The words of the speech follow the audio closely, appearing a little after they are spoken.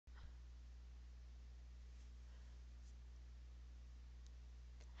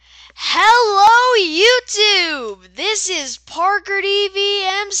YouTube? This is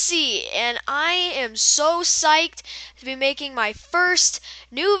ParkerdvMC, and I am so psyched to be making my first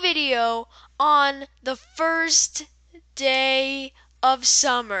new video on the first day of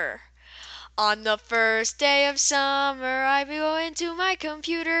summer. On the first day of summer, I go into my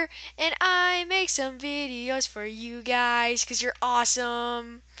computer and I make some videos for you guys because you're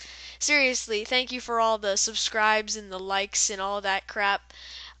awesome. Seriously, thank you for all the subscribes and the likes and all that crap.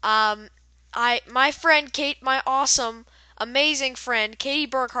 My friend Kate, my awesome, amazing friend Katie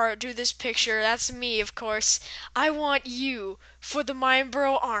Burkhart, drew this picture. That's me, of course. I want you for the Mind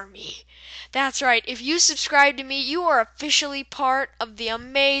Bro Army. That's right. If you subscribe to me, you are officially part of the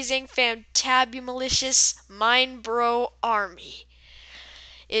amazing, fantabulous Mind Bro Army.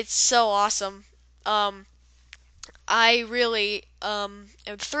 It's so awesome. I really am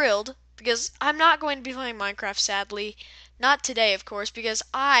thrilled because I'm not going to be playing Minecraft, sadly. Not today, of course, because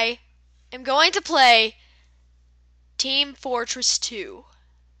I am going to play Team Fortress 2.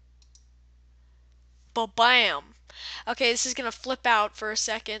 Ba-bam! Okay, this is gonna flip out for a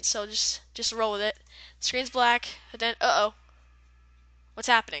second, so just roll with it. The screen's black, but then uh-oh. What's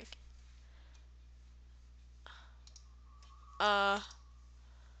happening?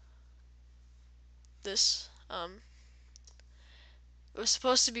 This it was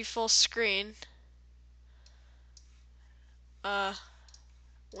supposed to be full screen.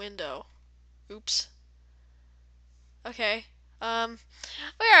 Window. Oops. Okay. We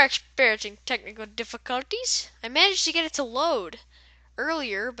are experiencing technical difficulties. I managed to get it to load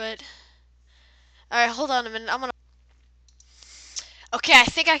earlier, but alright, hold on a minute. Okay, I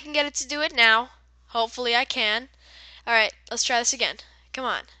think I can get it to do it now. Hopefully I can. Alright, let's try this again. Come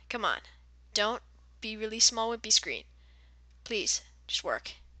on, come on. Don't be really small wimpy screen. Please, just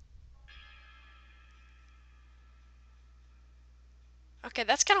work. Okay,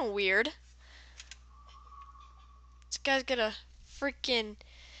 that's kind of weird. This guy's got a freaking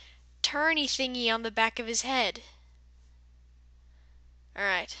turny thingy on the back of his head.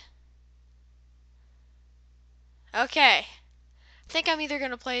 Alright. Okay. I think I'm either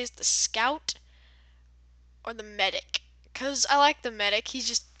going to play as the scout or the medic. Because I like the medic. He's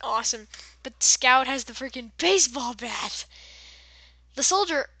just awesome. But the scout has the freaking baseball bat. The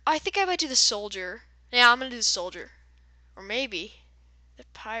soldier, I think I might do the soldier. Yeah, I'm going to do the soldier. Or maybe the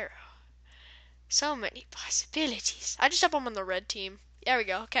pyro. So many possibilities. I just hope I'm on the red team. There we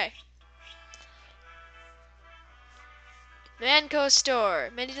go. Okay. Manco store.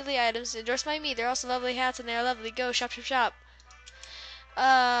 Many deadly items endorsed by me. They're also lovely hats and they're lovely. Go shop, shop, shop.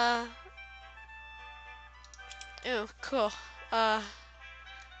 Oh, cool.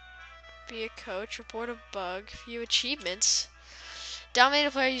 Be a coach. Report a bug. View achievements. Dominate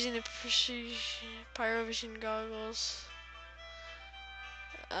a player using the pyro vision goggles.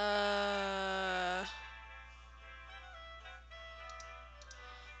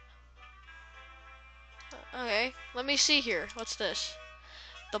 Okay, let me see here. What's this?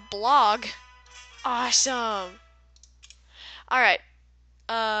 The blog. Awesome. Alright.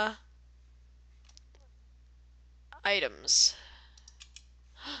 Items.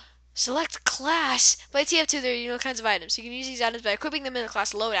 Select class. By TF2, there are all kinds of items. You can use these items by equipping them in a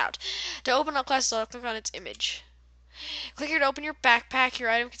class loadout. To open up class loadout, click on its image. Click here to open your backpack. Your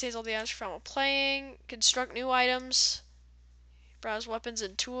item contains all the items you found while playing. Construct new items. Browse weapons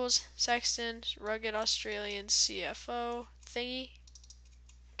and tools. Sexton, rugged Australian CFO thingy.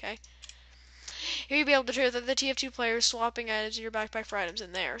 Okay. Here you'll be able to trade with other TF2 players, swapping items in your backpack for items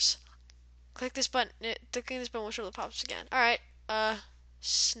in theirs. Click this button. Clicking this button will show the pop-ups again. Alright.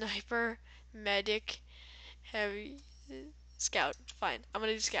 Sniper, medic, heavy, scout. Fine. I'm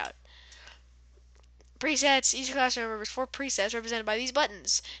gonna do scout. Presets. Each class remembers 4 presets represented by these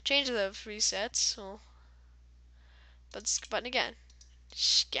buttons. Change the presets. Well, let's button again.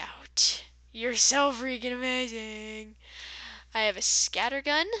 Scout. You're so freaking amazing. I have a scatter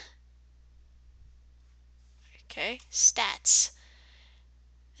gun. Okay. Stats.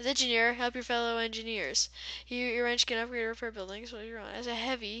 As engineer, help your fellow engineers. Your wrench can upgrade or repair buildings while you're on. As a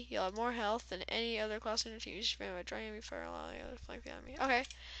heavy, you'll have more health than any other class in your team. You should by drawing enemy fire, allowing the other to flank the enemy. Okay.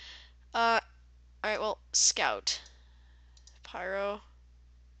 Alright, well, scout. Pyro.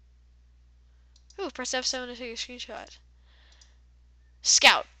 Ooh, press F7 to take a screenshot.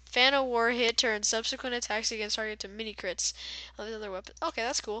 Scout. Fan a war hit, turn subsequent attacks against target to mini crits. All the other weapons. Okay,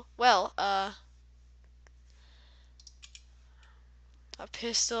 that's cool. Well, a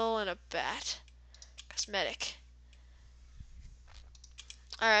pistol and a bat. Cosmetic.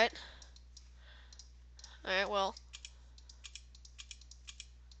 Alright. Alright, well.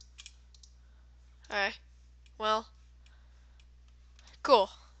 Alright. Well. Cool.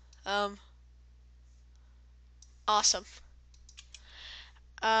 Awesome.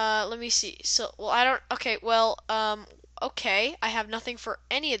 Let me see. So, well, I don't. Okay, well, okay. I have nothing for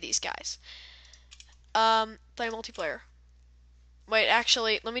any of these guys. Play multiplayer. Wait,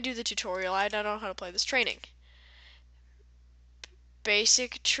 actually, let me do the tutorial. I don't know how to play this. Training.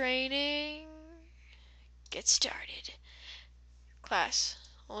 Basic training. Get started. Class.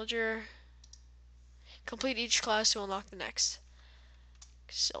 Soldier. Complete each class to unlock the next.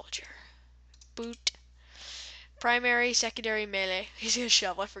 Soldier. Boot. Primary, secondary, melee. He's gonna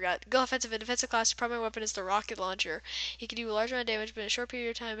shovel, I forgot. Go offensive and defensive class. The primary weapon is the rocket launcher. He can do a large amount of damage, but in a short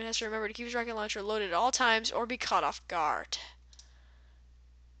period of time, it has to remember to keep his rocket launcher loaded at all times or be caught off guard.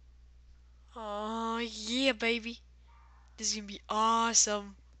 Oh, yeah, baby. This is gonna be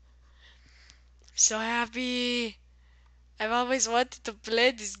awesome. I'm so happy. I've always wanted to play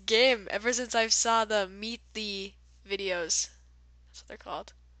this game ever since I saw the Meet the videos. That's what they're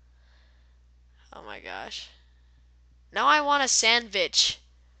called. Oh my gosh. Now I want a sandwich.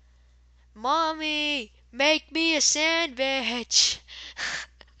 Mommy, make me a sandwich.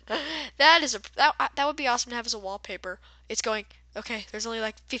 That would be awesome to have as a wallpaper. It's going, okay, there's only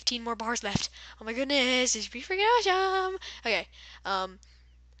like 15 more bars left. Oh my goodness, this should be freaking awesome. Okay, I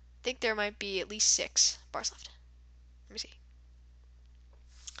think there might be at least 6 bars left. Let me see.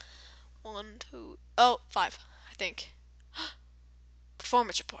 1, 2, oh, 5, I think.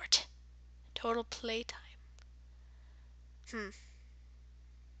 Performance report. Total playtime.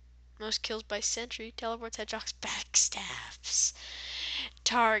 Most kills by sentry, teleports, headshots, backstabs.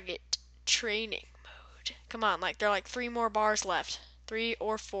 Target training mode. Come on, like there are like 3 more bars left. 3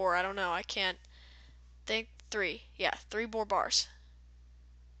 or 4, I don't know. I can't think. 3. Yeah, 3 more bars.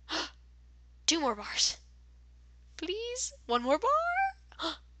 2 more bars. Please? 1 more bar?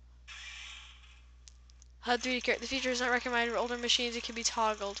 HUD 3D character. The feature is not recommended for older machines. It can be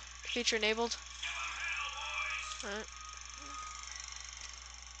toggled. Feature enabled. Right.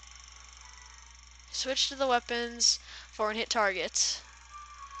 Switch to the weapons for and hit targets.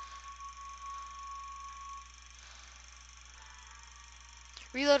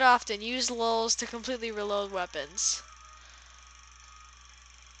 Reload often. Use lulls to completely reload weapons.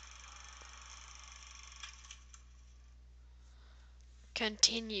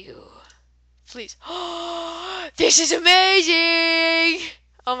 Continue. Please. This is amazing!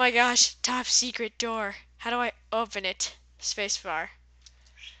 Oh my gosh. Top secret door. How do I open it? Spacebar.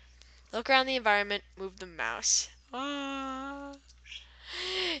 Look around the environment. Move the mouse.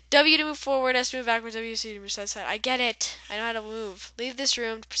 W to move forward, S to move backwards, WC to move side to side. I get it. I know how to move. Leave this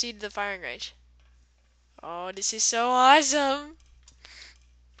room to proceed to the firing range. Oh, this is so awesome.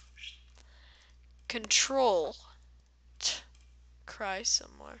 Control. Cry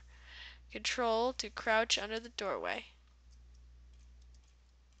somewhere. Control to crouch under the doorway.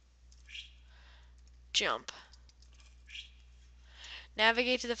 Jump.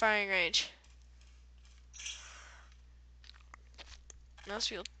 Navigate to the firing range. Mouse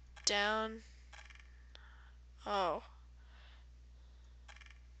wheel down. Oh.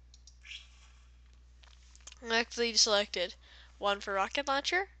 Actively selected. 1 for rocket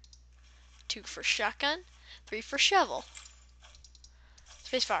launcher. 2 for shotgun. 3 for shovel.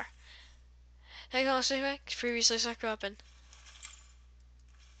 Spacebar. Previously select weapon.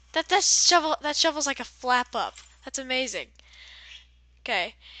 That shovel's like a flap up. That's amazing.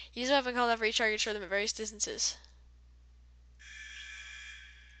 Okay. Use a weapon called out for each target, show them at various distances.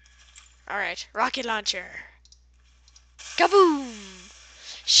 Alright, rocket launcher. Kaboom!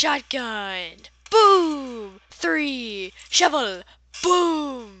 Shotgun. Boom! 3. Shovel.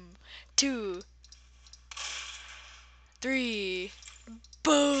 Boom! 2. 3.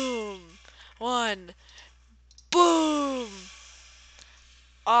 Boom! 1. Boom!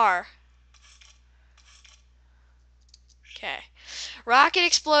 R. Okay. Rocket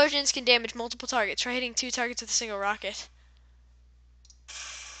explosions can damage multiple targets. Try hitting 2 targets with a single rocket.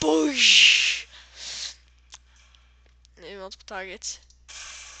 Boosh! Multiple targets.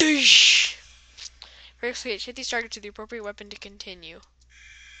 Doosh! Vertical switch. Hit these targets with the appropriate weapon to continue.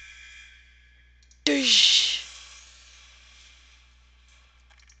 Doosh!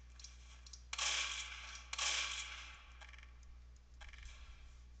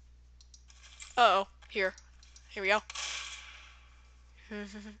 Uh-oh. Here we go.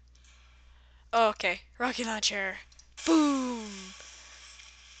 Okay. Rocket launcher. Boom!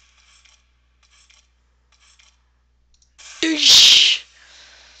 Doosh!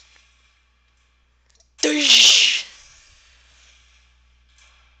 Doosh!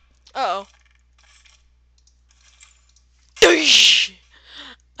 Uh-oh. Doosh!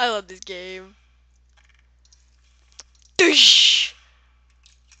 I love this game. Doosh!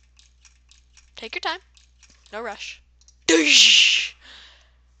 Take your time. No rush. Doosh!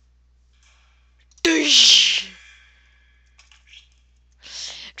 Doosh!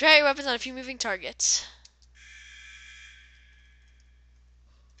 Try your weapons on a few moving targets.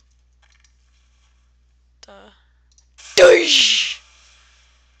 Doosh!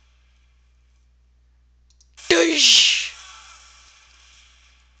 Doosh!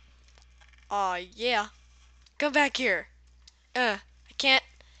 Aw, yeah. Come back here. I can't.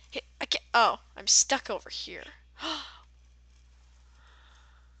 I can't. Oh, I'm stuck over here.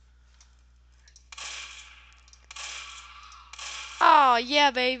 Oh,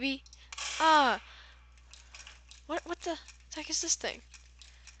 yeah, baby. What the heck is this thing?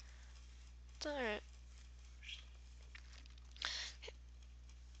 Alright.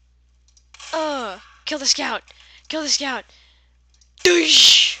 Kill the scout. Kill the scout.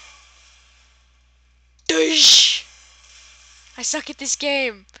 Doosh! Doosh! I suck at this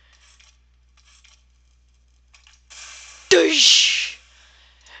game. Doosh!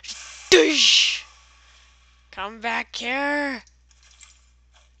 Doosh! Come back here.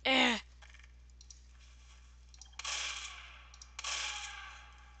 Eh.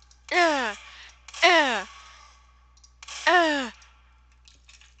 Uh. Uh.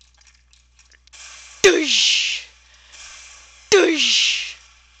 Doosh! Doosh!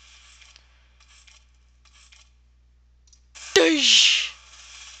 Doosh!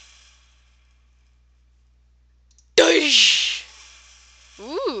 Doosh!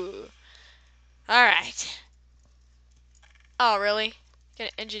 Ooh. Alright. Oh, really? Get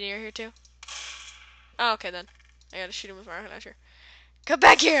an engineer here too? Oh, okay then. I gotta shoot him with my rocket launcher. Come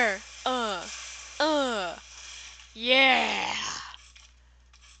back here! Yeah!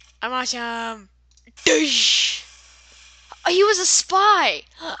 I'm awesome! Doosh! Oh, he was a spy!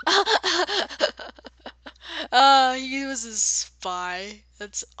 He was a spy.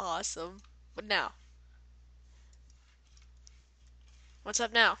 That's awesome. What now? What's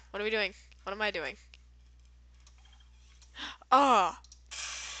up now? What are we doing? What am I doing? Oh!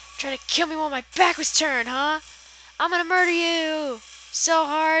 Trying to kill me while my back was turned, huh? I'm gonna murder you! So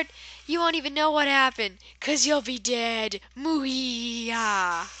hard, you won't even know what happened, 'cause you'll be dead.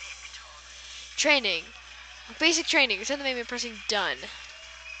 Mooyah! Training. Basic training. Return the menu by pressing done.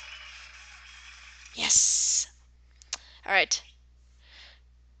 Yes! Alright.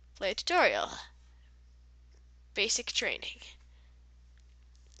 Play a tutorial. Basic training.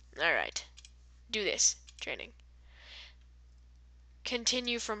 Alright. Do this. Training.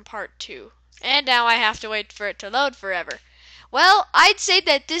 Continue from part 2. And now I have to wait for it to load forever. Well, I'd say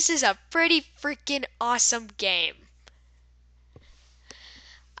that this is a pretty freaking awesome game.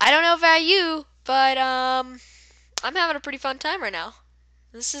 I don't know about you, but I'm having a pretty fun time right now.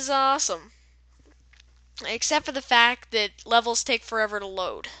 This is awesome. Except for the fact that levels take forever to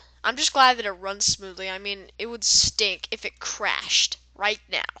load. I'm just glad that it runs smoothly. I mean, it would stink if it crashed right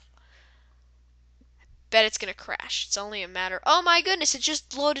now. Bet it's gonna crash. It's only a matter. Oh my goodness, it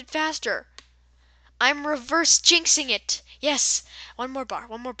just loaded faster. I'm reverse jinxing it. Yes. One more bar.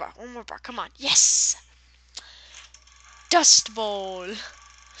 One more bar. One more bar. Come on. Yes. Dust Bowl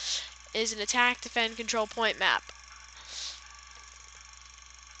is an attack, defend, control point map.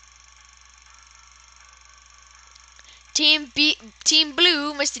 Team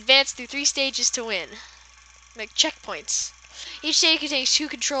Blue must advance through 3 stages to win. Like checkpoints. Each stage contains 2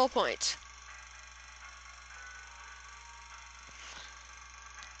 control points.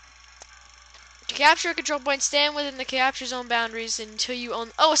 To capture a control point, stand within the capture zone boundaries until you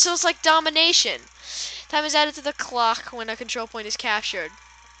own... Oh, so it's like domination. Time is added to the clock when a control point is captured.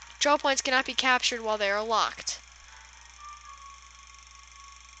 Control points cannot be captured while they are locked.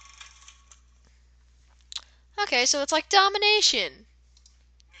 Okay, so it's like domination.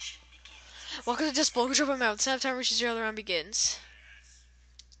 Welcome to Dust Bowl. Control point map. Setup time reaches 0, the round begins.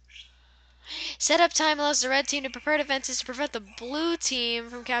 Setup time allows the red team to prepare defenses to prevent the blue team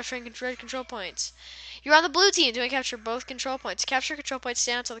from capturing red control points. You're on the blue team doing capture both control points. Capture control points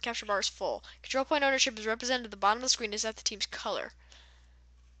down until the capture bar is full. Control point ownership is represented at the bottom of the screen as that the team's color.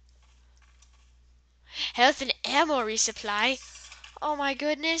 Health and ammo resupply. Oh my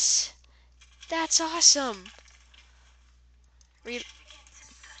goodness. That's awesome.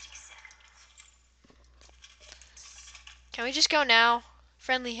 Can we just go now?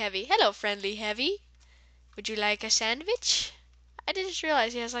 Friendly Heavy. Hello, Friendly Heavy. Would you like a sandwich? I didn't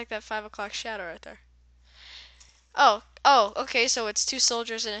realize he has like that 5 o'clock shadow right there. Oh, okay, so it's 2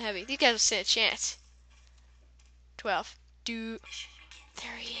 soldiers and a heavy. These guys will stand a chance. 12. There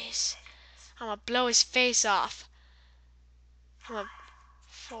he is. I'm gonna blow his face off.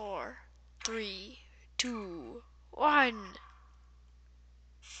 4, 3, 2, 1.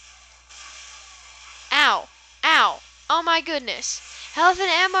 Ow. Oh my goodness. Health and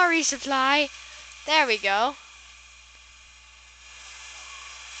ammo resupply. There we go.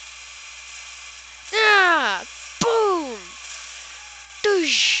 Ah! Boom!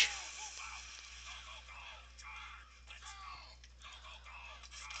 Doosh!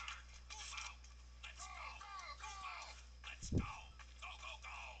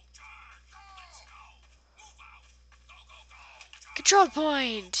 Control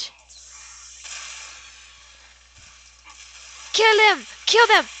point! Kill him! Kill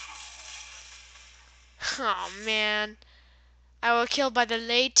them! Oh man. I was killed by the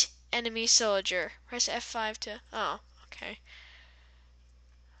late enemy soldier. Press F5 to... Oh, okay.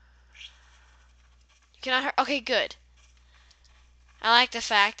 You cannot hurt... Okay, good. I like the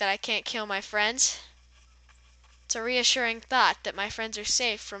fact that I can't kill my friends. It's a reassuring thought that my friends are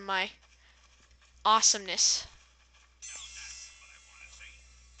safe from my awesomeness.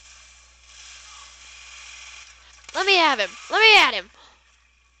 Let me have him. Let me at him.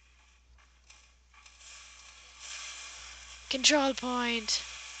 Control point.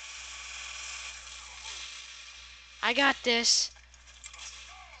 I got this.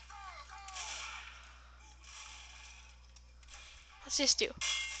 What's this do?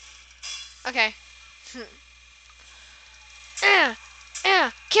 Okay.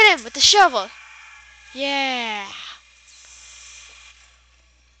 Get him with the shovel. Yeah.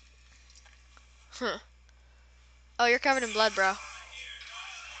 Huh. Oh, you're covered in blood, bro.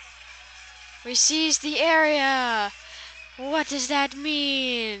 We seized the area. What does that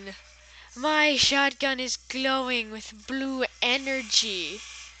mean? My shotgun is glowing with blue energy.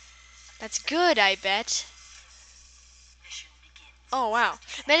 That's good, I bet. Oh, wow.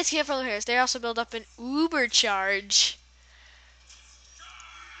 Medics can't follow hairs. They also build up an uber charge.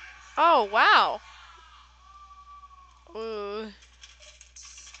 Oh, wow. Ooh.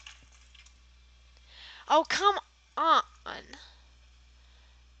 Oh, come on.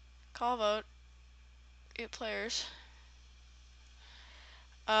 Call vote. 8 players.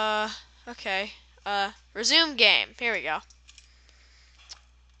 Okay. Resume game. Here we go.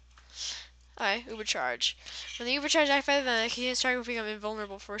 Alright, Uber charge. When the Uber charge activated, the medic target will become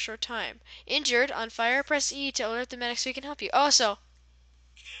invulnerable for a short time. Injured, on fire, press E to alert the medic so he can help you. Oh, so.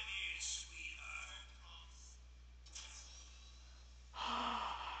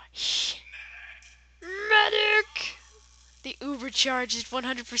 Medic! The Uber charge is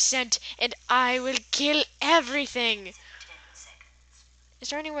 100% and I will kill everything. Is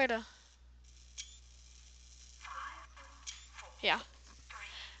there any way to... Yeah.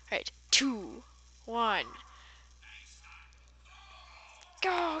 Alright, 2, 1.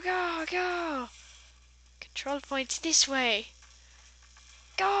 Go, go, go! Control points this way.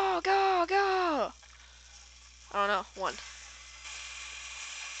 Go, go, go! Oh no, 1.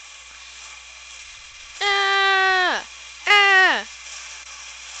 Ah! Ah!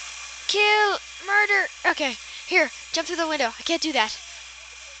 Kill! Murder! Okay, here, jump through the window. I can't do that.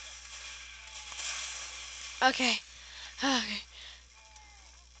 Okay. Okay.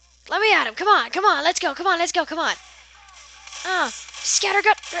 Let me at him. Come on, come on, let's go, come on, let's go, come on.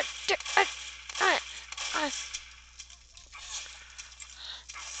 Scattergut.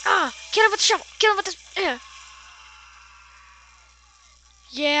 Kill him with the shovel. Kill him with the...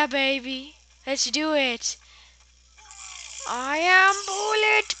 Yeah, baby. Let's do it. I am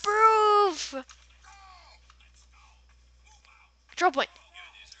bulletproof. Control point.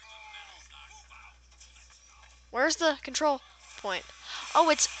 Where's the control point? Oh,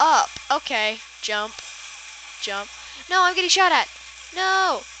 it's up. Okay. Jump. Jump. No, I'm getting shot at.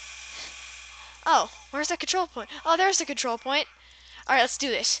 No. Oh, where's the control point? Oh, there's the control point. All right, let's do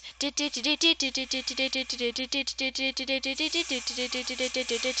this.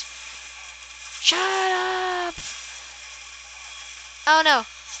 Shut up. Oh, no.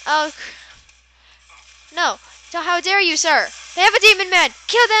 Oh, no. So how dare you, sir? They have a demon man.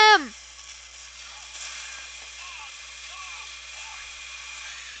 Kill them.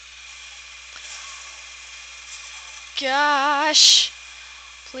 Gosh.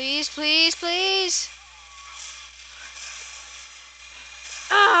 Please, please, please.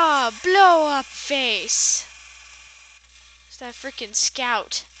 Blow up face. It's that freaking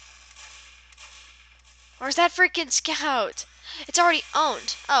scout. Where's that freaking scout? It's already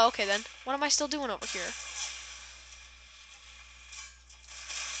owned. Oh, okay then. What am I still doing over here?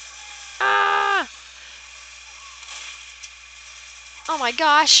 Ah! Oh my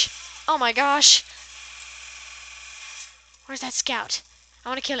gosh. Oh my gosh. Where's that scout? I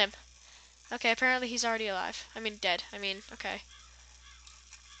want to kill him. Okay, apparently he's already alive. I mean, dead. I mean, okay.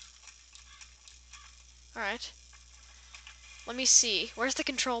 Alright. Let me see. Where's the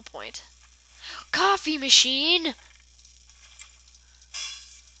control point? Coffee machine!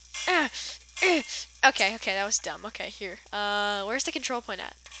 Okay, that was dumb. Okay, here. Where's the control point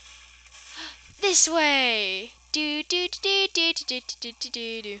at? This way. Do do do do do do do do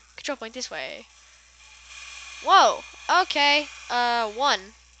do do. Control point this way. Whoa. Okay. One.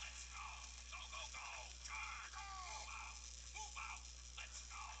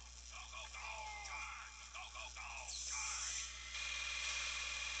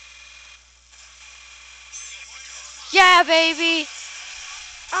 Yeah, baby.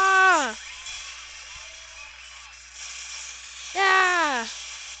 Ah. Yeah.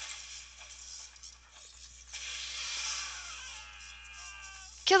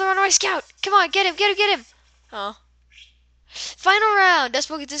 Kill the runaway scout. Come on, get him, get him, get him. Oh. Final round.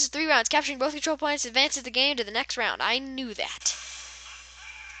 Decimal consists of 3 rounds. Capturing both control points advances the game to the next round. I knew that.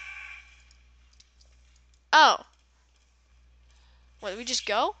 Oh. What, we just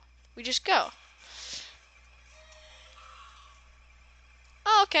go? We just go.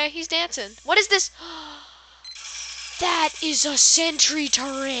 Oh, okay, he's dancing. What is this? That is a sentry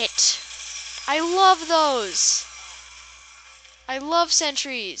turret. I love those. I love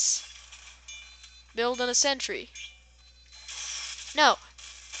sentries. Build on a sentry. No.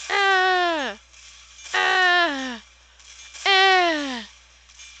 Ah! Ah! Ah!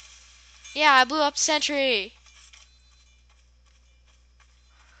 Yeah, I blew up the sentry.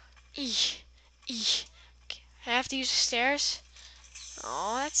 Eek. Eek. I have to use the stairs?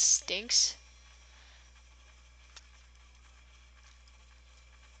 Oh, that stinks.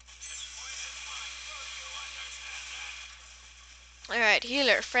 Alright,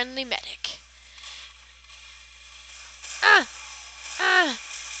 healer, friendly medic. Ah! Ah!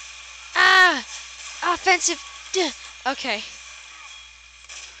 Ah! Offensive! Duh. Okay.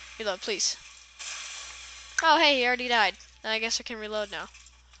 Reload, please. Oh, hey, he already died. I guess I can reload now.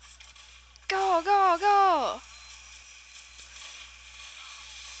 Go, go, go!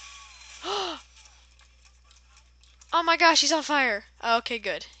 Oh my gosh, he's on fire. Oh, okay,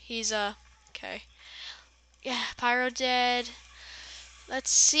 good. He's, okay. Yeah, pyro dead.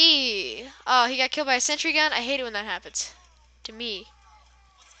 Let's see. Oh, he got killed by a sentry gun. I hate it when that happens. To me.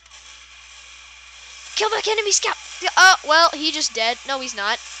 Kill the enemy scout! Oh, well, he just dead. No, he's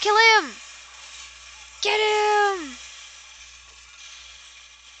not. Kill him! Get him!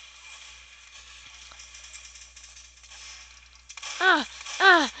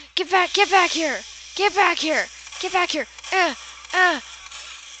 Get back here! Get back here! Get back here!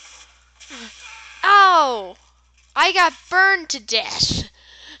 Ow! I got burned to death.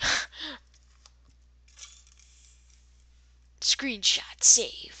 Screenshot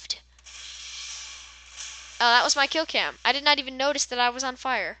saved. Oh, that was my kill cam. I did not even notice that I was on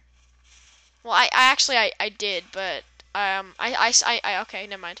fire. Well, I actually I did, but okay,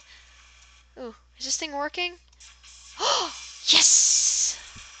 never mind. Ooh, is this thing working? Oh, yes.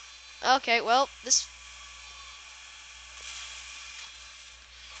 Okay, well, this.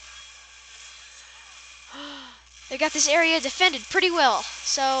 They got this area defended pretty well,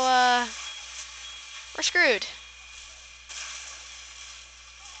 so we're screwed.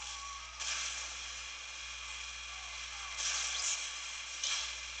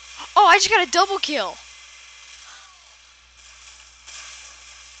 Oh, I just got a double kill.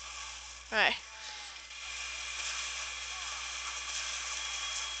 Alright.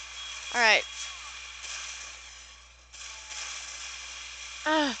 Alright.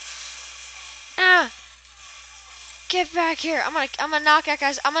 Get back here. I'm gonna knock that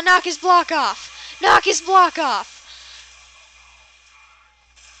guy's. I'm gonna knock his block off. Knock his block off.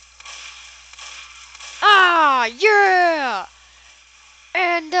 Ah, yeah.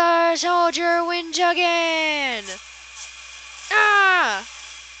 And the soldier wins again. Ah.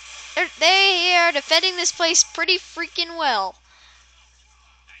 They are defending this place pretty freaking well.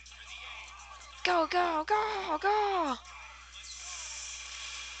 Go, go, go, go.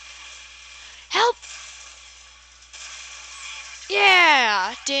 Help.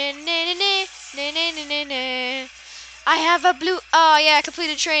 Yeah. I have a blue. Oh, yeah,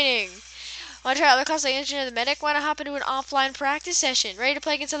 completed training. Want to try out the class like Engineer the Medic? Want to hop into an offline practice session? Ready to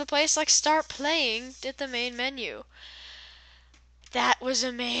play against other players? Like start playing at the main menu. That was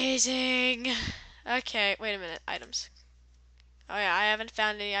amazing. Okay, wait a minute. Items. Oh yeah, I haven't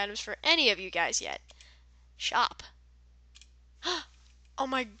found any items for any of you guys yet. Shop. Oh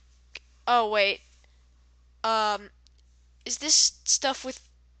my. Oh wait. Is this stuff with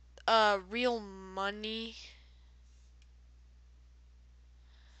real money?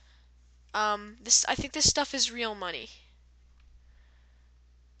 This I think this stuff is real money.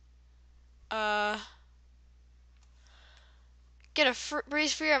 Get a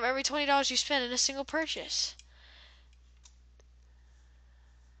breeze free of every $20 you spend in a single purchase.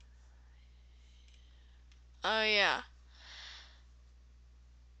 Oh yeah.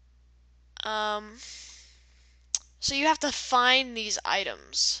 Um, so you have to find these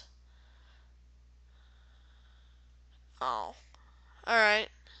items. Oh, all right.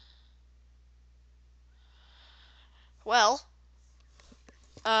 Well,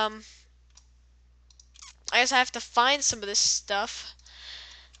 um, I guess I have to find some of this stuff.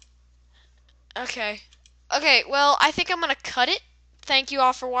 Okay. Okay, well, I think I'm gonna cut it. Thank you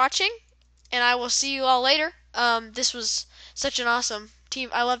all for watching, and I will see you all later. This was such an awesome team.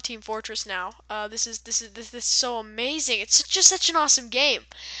 I love Team Fortress now. This is so amazing. It's just such an awesome game.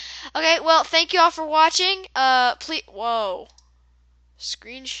 Okay, well, thank you all for watching. Please, whoa,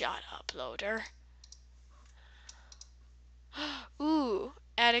 screenshot uploader. Ooh,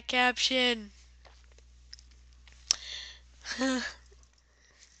 add a caption.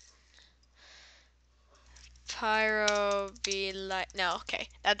 Pyro be like no, okay.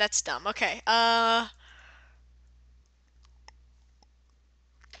 That's dumb. Okay.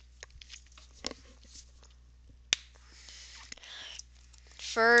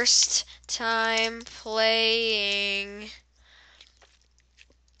 First time playing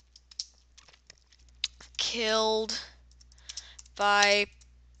killed by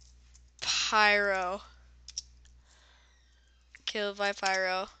pyro. Killed by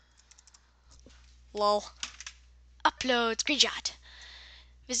pyro. Lol. Upload screenshot.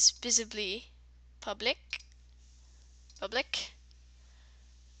 Visibly public. Public.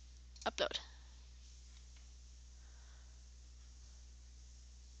 Upload.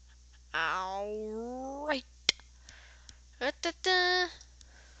 Alright. Da-da-da.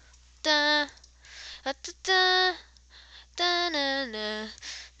 Da. Da-da-da. Da-na-na.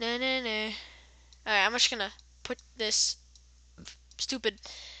 Na-na-na. Alright, I'm just gonna put this stupid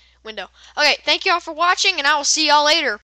window. Okay, thank you all for watching, and I will see y'all later.